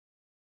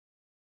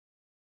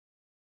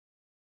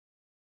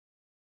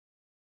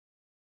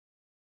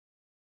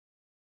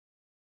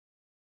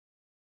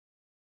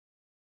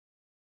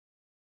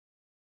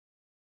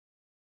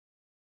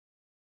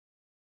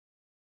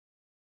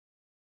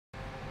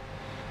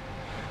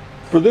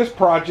For this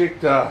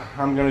project,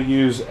 I'm going to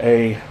use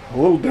a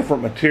little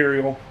different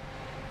material.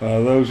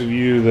 Those of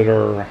you that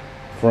are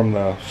from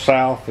the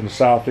south and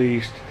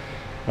southeast,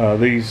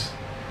 these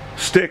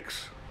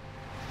sticks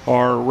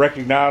are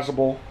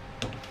recognizable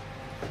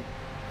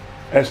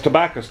as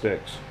tobacco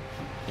sticks.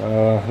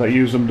 They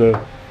use them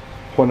to,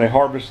 when they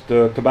harvest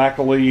the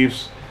tobacco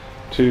leaves,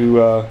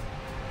 to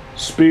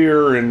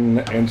spear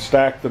and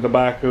stack the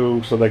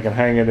tobacco so they can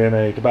hang it in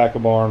a tobacco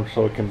barn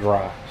so it can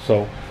dry.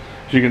 So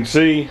as you can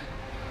see,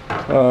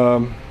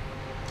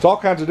 it's all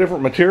kinds of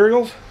different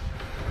materials.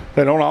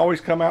 They don't always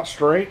come out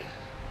straight.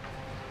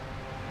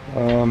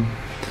 So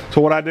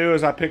what I do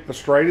is I pick the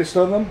straightest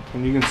of them,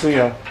 and you can see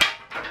a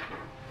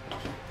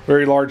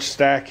very large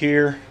stack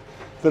here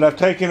that I've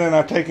taken, and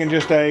I've taken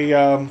just a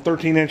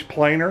 13-inch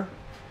planer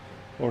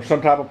or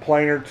some type of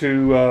planer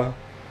to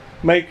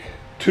make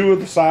two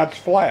of the sides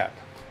flat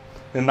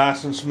and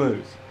nice and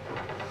smooth,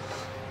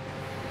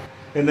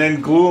 and then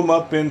glue them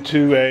up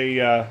into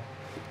a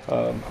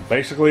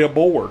basically a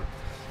board.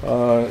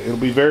 It'll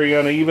be very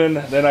uneven.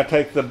 Then I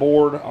take the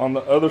board on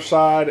the other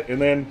side, and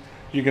then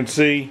you can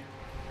see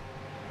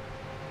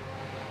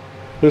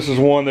this is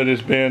one that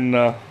has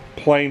been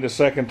planed a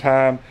second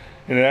time,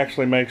 and it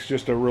actually makes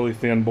just a really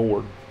thin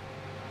board.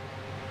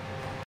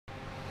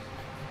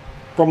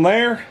 From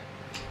there,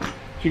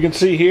 as you can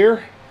see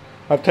here,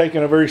 I've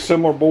taken a very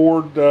similar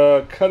board,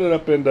 cut it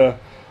up into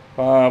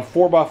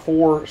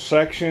 4x4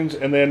 sections,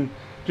 and then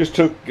just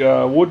took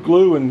wood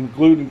glue and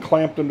glued and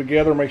clamped them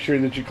together. Make sure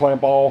that you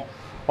clamp all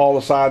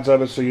the sides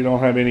of it so you don't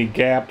have any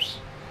gaps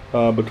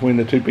between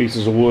the two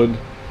pieces of wood,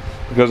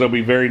 because they'll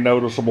be very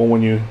noticeable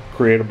when you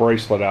create a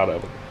bracelet out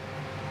of it.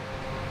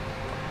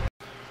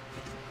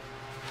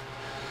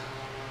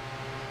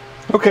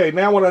 Okay,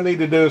 now what I need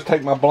to do is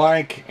take my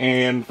blank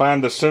and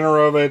find the center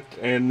of it,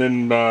 and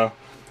then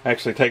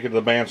actually take it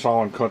to the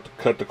bandsaw and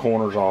cut the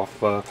corners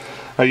off.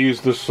 I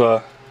use this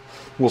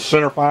little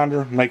center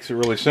finder, makes it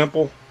really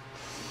simple.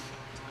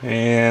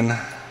 And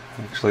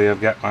actually I've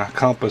got my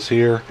compass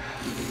here.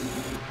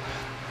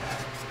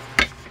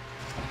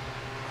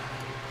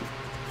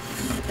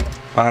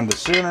 Find the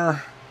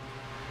center,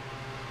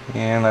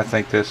 and I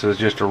think this is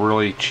just a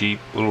really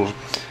cheap little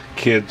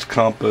kid's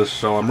compass,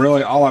 so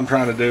all I'm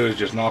trying to do is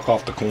just knock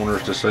off the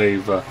corners to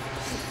save, I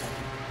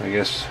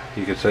guess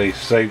you could say,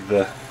 save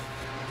the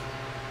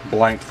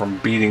blank from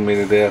beating me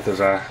to death, as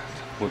I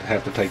would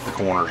have to take the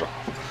corners off.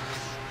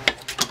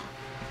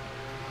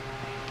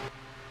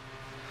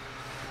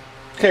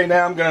 Okay,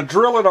 now I'm going to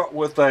drill it up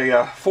with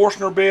a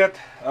Forstner bit.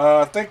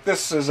 I think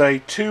this is a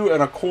 2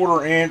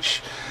 1/4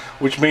 inch,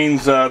 which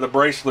means the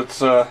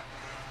bracelet's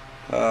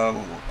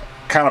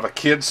kind of a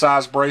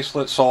kid-sized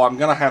bracelet, so I'm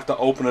going to have to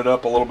open it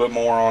up a little bit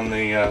more on the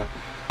leg.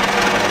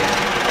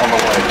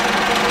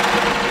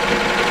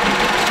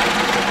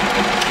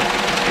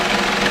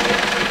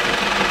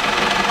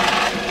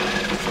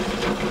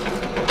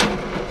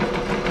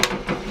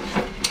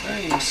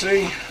 There you can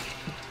see.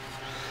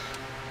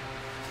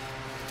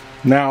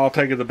 Now I'll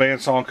take it to the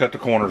bandsaw and cut the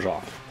corners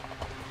off.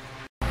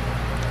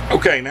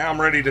 Okay, now I'm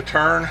ready to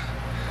turn.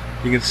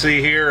 You can see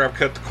here I've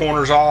cut the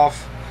corners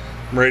off.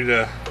 I'm ready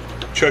to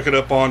chuck it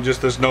up on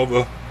just this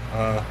Nova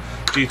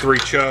G3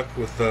 chuck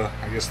with I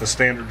guess the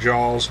standard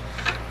jaws.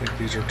 I think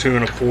these are 2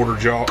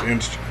 1/4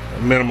 inch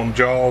minimum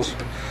jaws.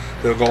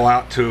 They'll go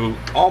out to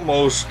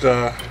almost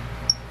 2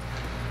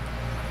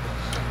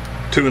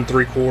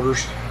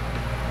 3/4.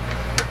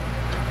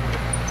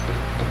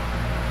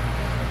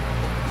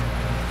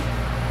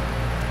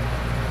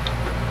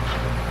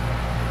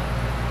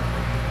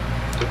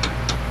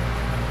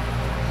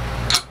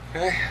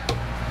 Okay,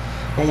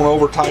 I don't want to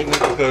over tighten it,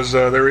 because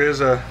there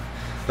is a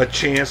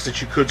chance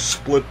that you could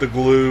split the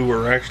glue,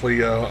 or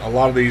actually a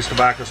lot of these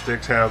tobacco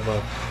sticks have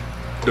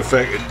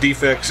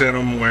defects in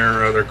them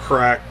where they're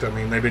cracked. I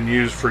mean, they've been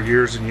used for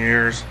years and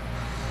years.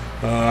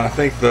 I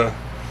think the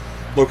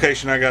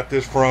location I got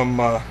this from,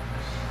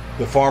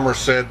 the farmer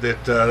said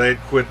that they'd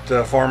quit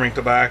farming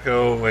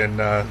tobacco, and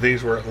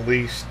these were at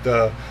least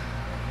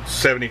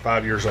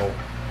 75 years old.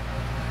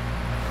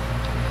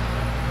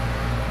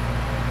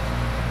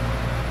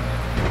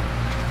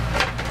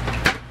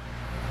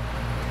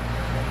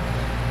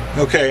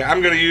 Okay,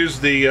 I'm going to use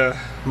the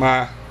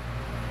my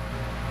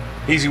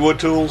Easy Wood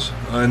tools.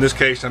 In this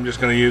case, I'm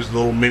just going to use the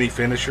little mini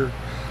finisher.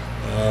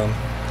 You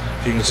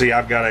can see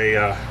I've got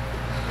a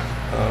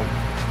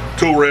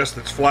tool rest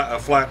that's a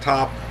flat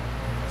top.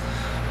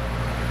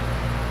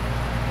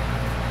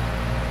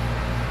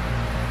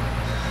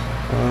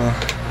 Don't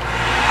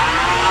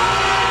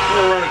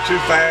run it too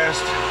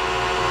fast,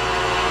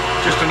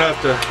 just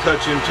enough to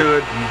touch into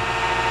it and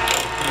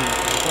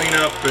clean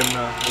up and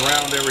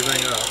round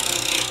everything up.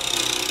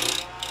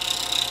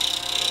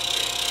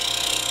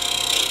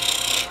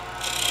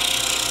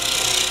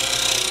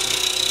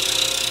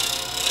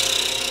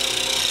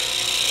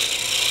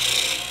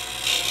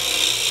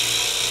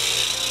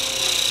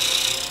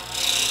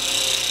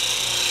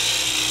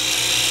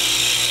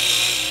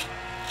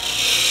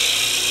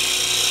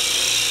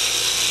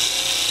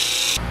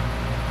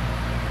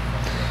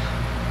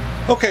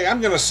 Okay,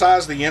 I'm going to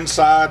size the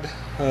inside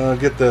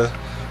get the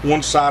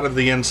one side of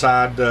the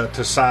inside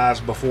to size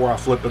before I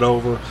flip it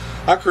over.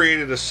 I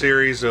created a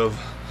series of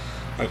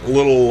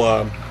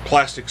little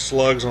plastic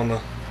slugs on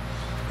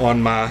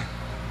my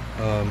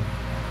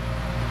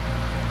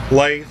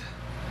lathe,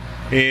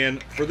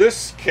 and for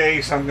this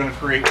case I'm going to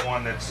create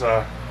one that's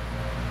a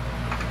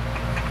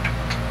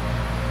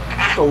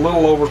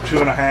little over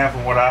 2.5,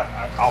 and what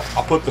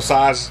I'll put the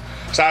sizes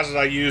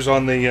I use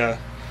on the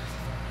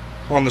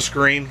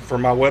screen for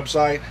my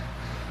website.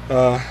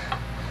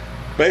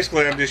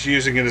 Basically, I'm just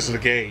using it as a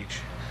gauge.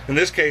 In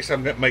this case,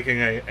 I'm making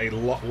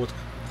what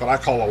I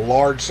call a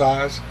large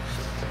size.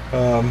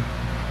 I'm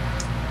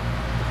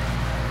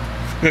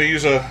going to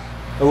use a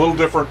little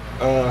different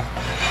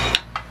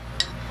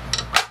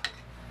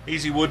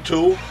easy wood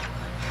tool.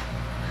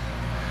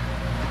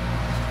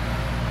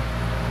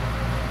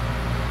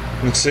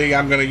 And see,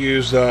 I'm going to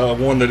use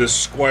one that is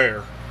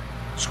square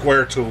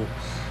tool.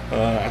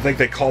 I think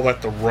they call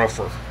that the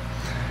rougher.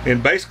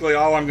 And basically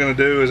all I'm going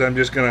to do is I'm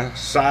just going to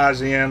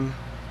size in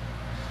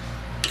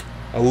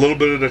a little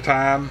bit at a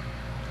time,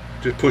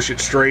 just push it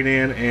straight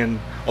in and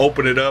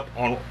open it up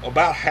on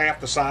about half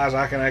the size.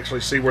 I can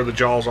actually see where the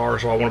jaws are,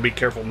 so I want to be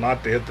careful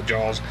not to hit the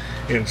jaws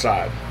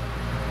inside.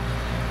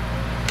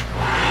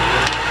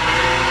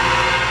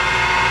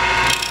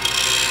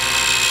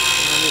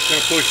 I'm just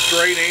going to push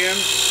straight in.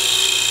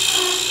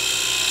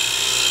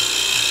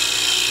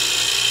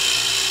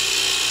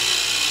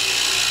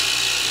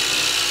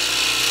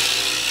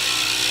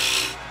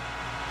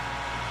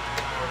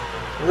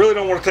 I really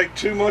don't want to take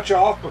too much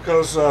off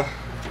because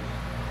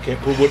can't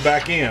put wood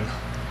back in. In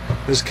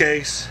this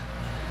case,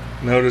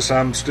 notice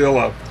I'm still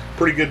a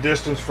pretty good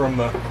distance from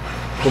the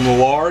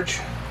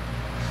large.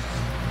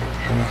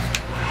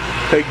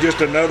 Take just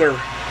another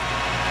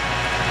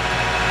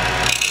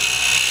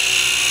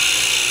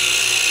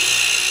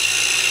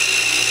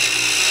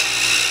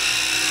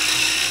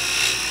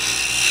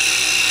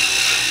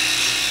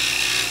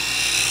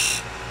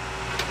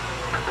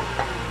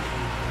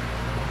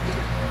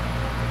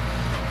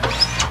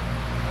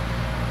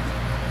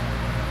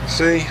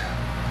see,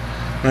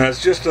 now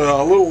it's just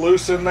a little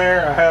loose in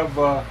there. I have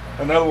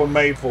another one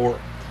made for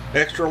it,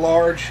 extra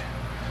large.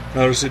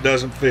 Notice it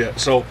doesn't fit,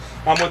 so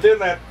I'm within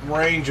that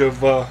range of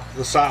the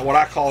size, what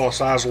I call a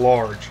size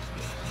large.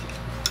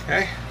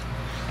 Okay,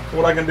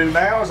 what I can do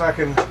now is I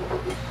can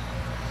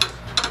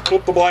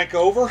flip the blank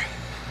over,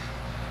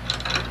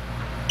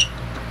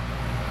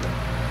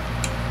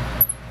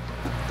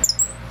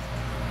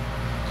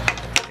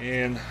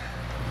 and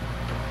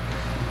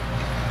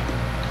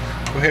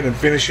go ahead and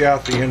finish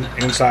out the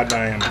inside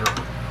diameter.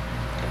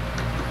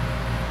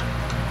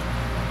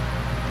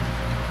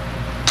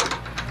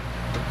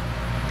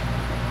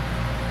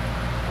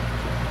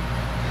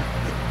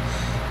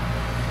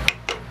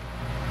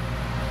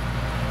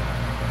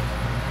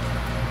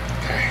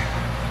 Okay.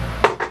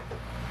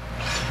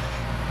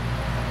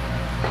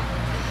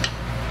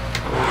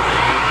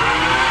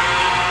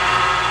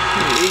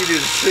 Easy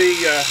to see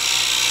where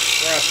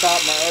I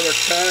stopped my other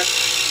cut.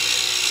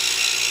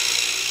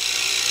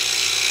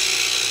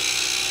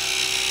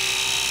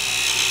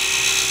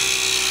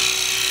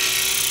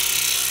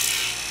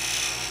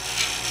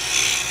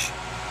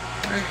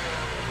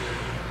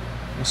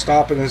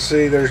 Stopping and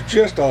see there's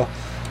just a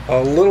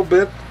little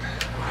difference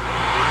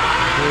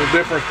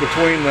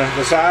between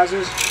the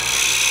sizes.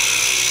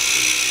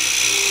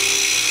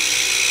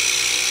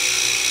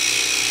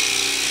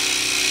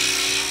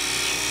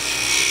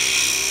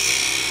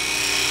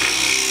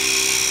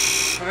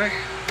 Okay.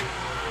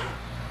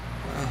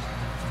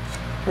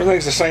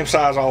 Everything's the same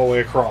size all the way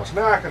across.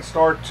 Now I can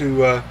start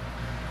to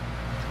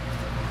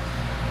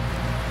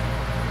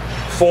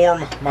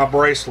form my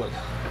bracelet,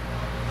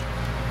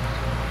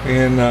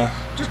 and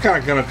just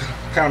kind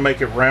of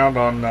make it round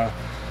on,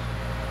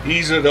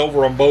 ease it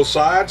over on both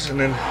sides, and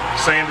then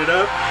sand it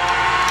up.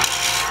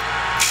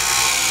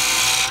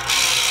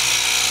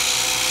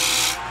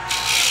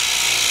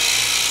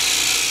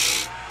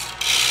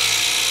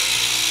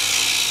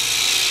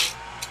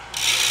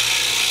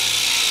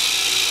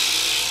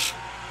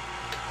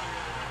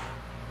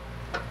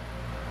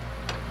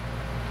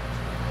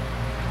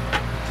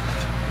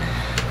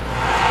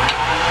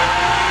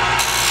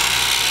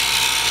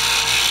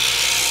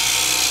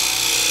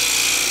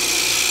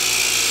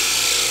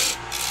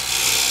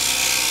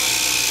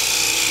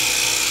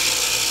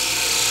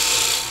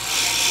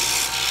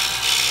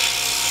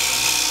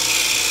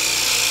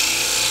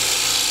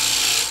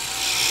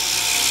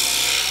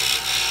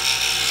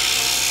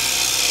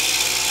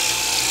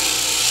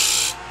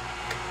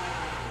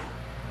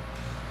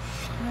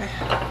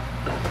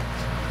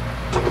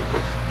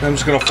 I'm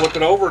just going to flip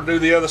it over and do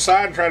the other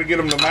side and try to get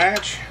them to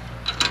match.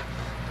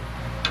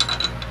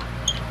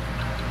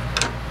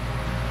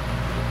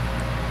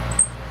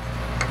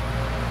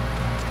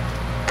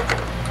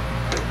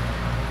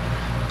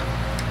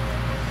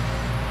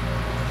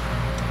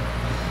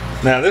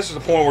 Now this is the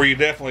point where you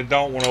definitely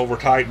don't want to over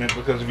tighten it,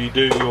 because if you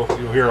do, you'll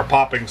hear a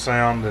popping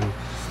sound and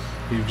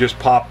you've just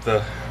popped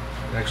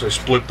actually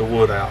split the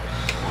wood out.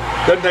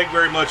 Doesn't take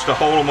very much to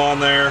hold them on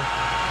there.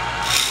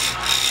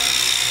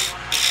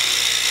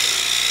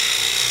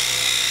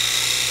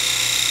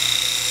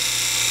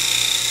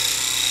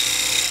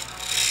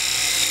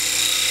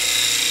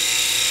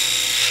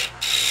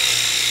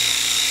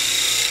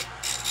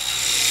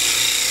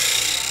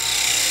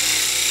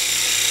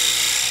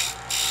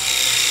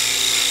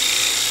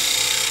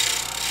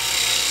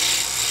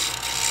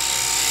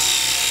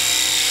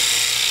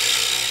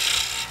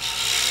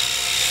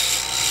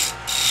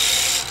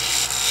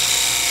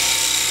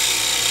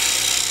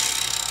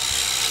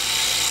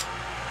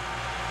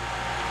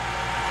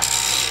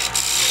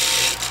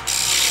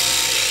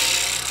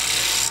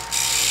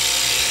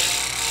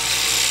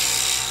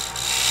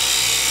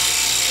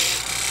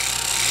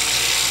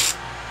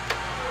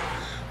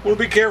 Well,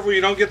 be careful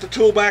you don't get the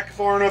tool back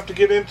far enough to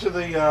get into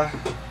the your.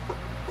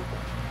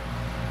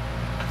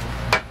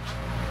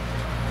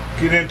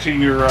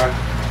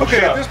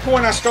 Okay, at this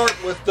point I start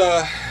with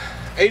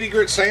 80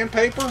 grit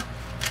sandpaper, and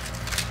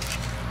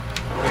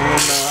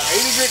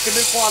 80 grit can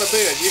do quite a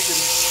bit. You can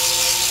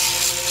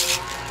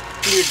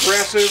be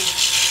aggressive.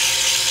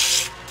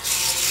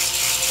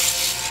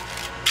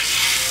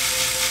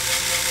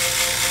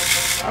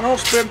 I don't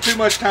spend too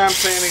much time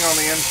sanding on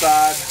the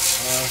inside.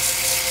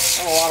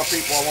 A lot of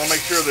people, I want to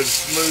make sure that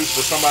it's smooth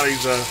for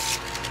somebody's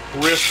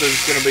wrist that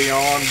it's going to be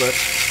on, but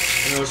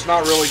you know, it's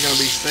not really going to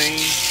be seen.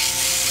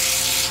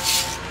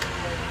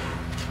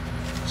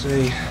 Let's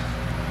see.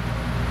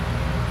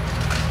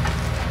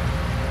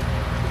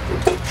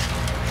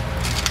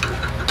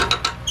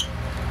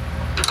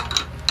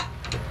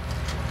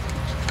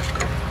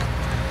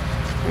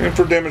 And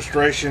for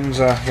demonstrations,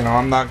 you know,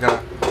 I'm not going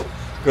to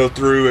go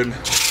through and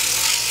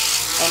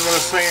I'm going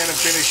to sand and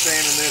finish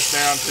sanding this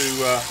down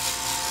to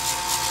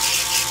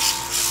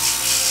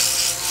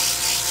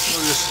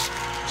we'll just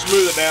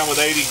smooth it down with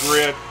 80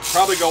 grit.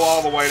 Probably go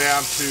all the way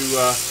down to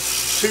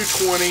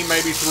 220,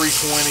 maybe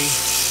 320.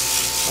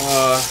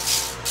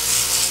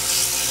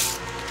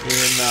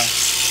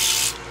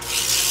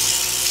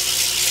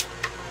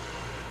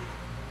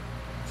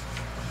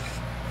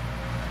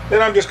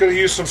 Then I'm just going to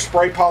use some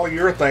spray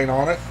polyurethane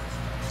on it.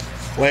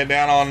 Lay it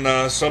down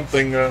on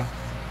something, a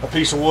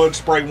piece of wood,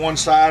 spray one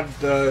side,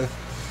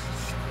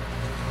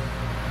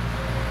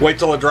 wait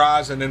till it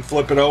dries and then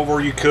flip it over.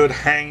 You could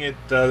hang it.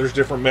 There's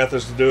different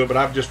methods to do it, but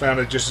I've just found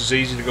it just as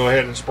easy to go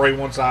ahead and spray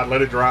one side,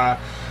 let it dry,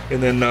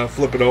 and then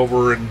flip it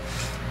over and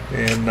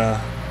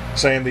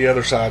sand the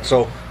other side.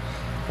 So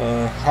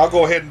I'll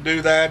go ahead and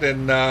do that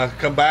and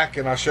come back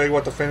and I'll show you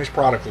what the finished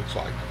product looks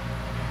like.